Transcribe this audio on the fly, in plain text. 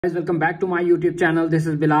Guys, welcome back to my YouTube channel. This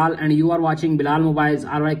is Bilal and you are watching Bilal Mobiles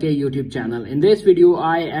RYK YouTube channel. In this video,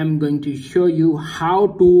 I am going to show you how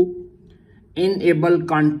to enable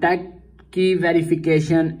contact key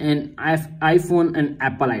verification in iPhone and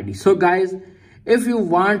Apple ID. So guys, if you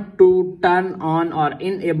want to turn on or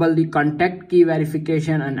enable the contact key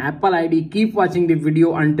verification on Apple ID, keep watching the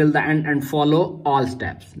video until the end and follow all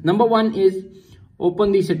steps. Number one is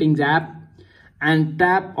open the settings app and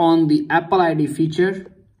tap on the Apple ID feature.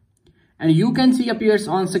 And you can see appears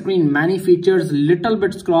on screen many features. Little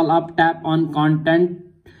bit scroll up, tap on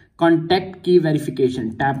contact key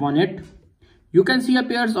verification. Tap on it. You can see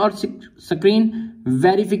appears on screen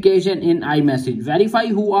verification in iMessage. Verify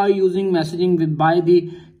who are using messaging with by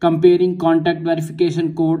the comparing contact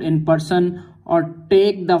verification code in person or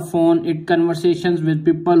take the phone. It conversations with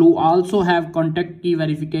people who also have contact key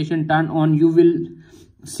verification turned on. You will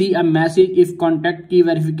see a message if contact key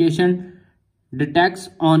verification detects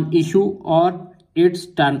on issue or it's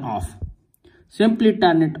turned off. Simply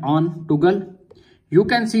turn it on, toggle. You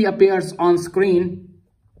can see appears on screen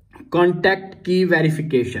contact key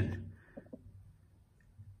verification.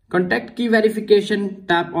 Contact key verification,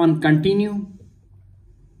 tap on continue.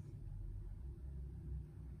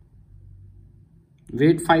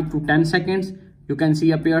 Wait 5 to 10 seconds. You can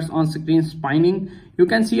see appears on screen spinning. You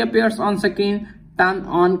can see appears on screen turn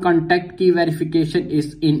on contact key verification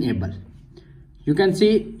is enabled. You can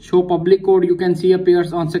see show public code. You can see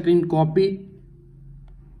appears on screen copy.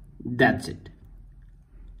 That's it.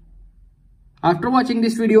 After watching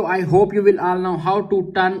this video, I hope you will all know how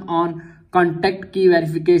to turn on contact key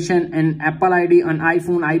verification in Apple ID on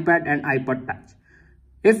iPhone, iPad and iPod Touch.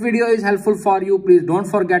 If video is helpful for you, please don't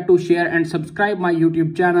forget to share and subscribe my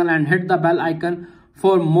YouTube channel and hit the bell icon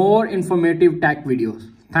for more informative tech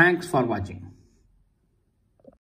videos. Thanks for watching.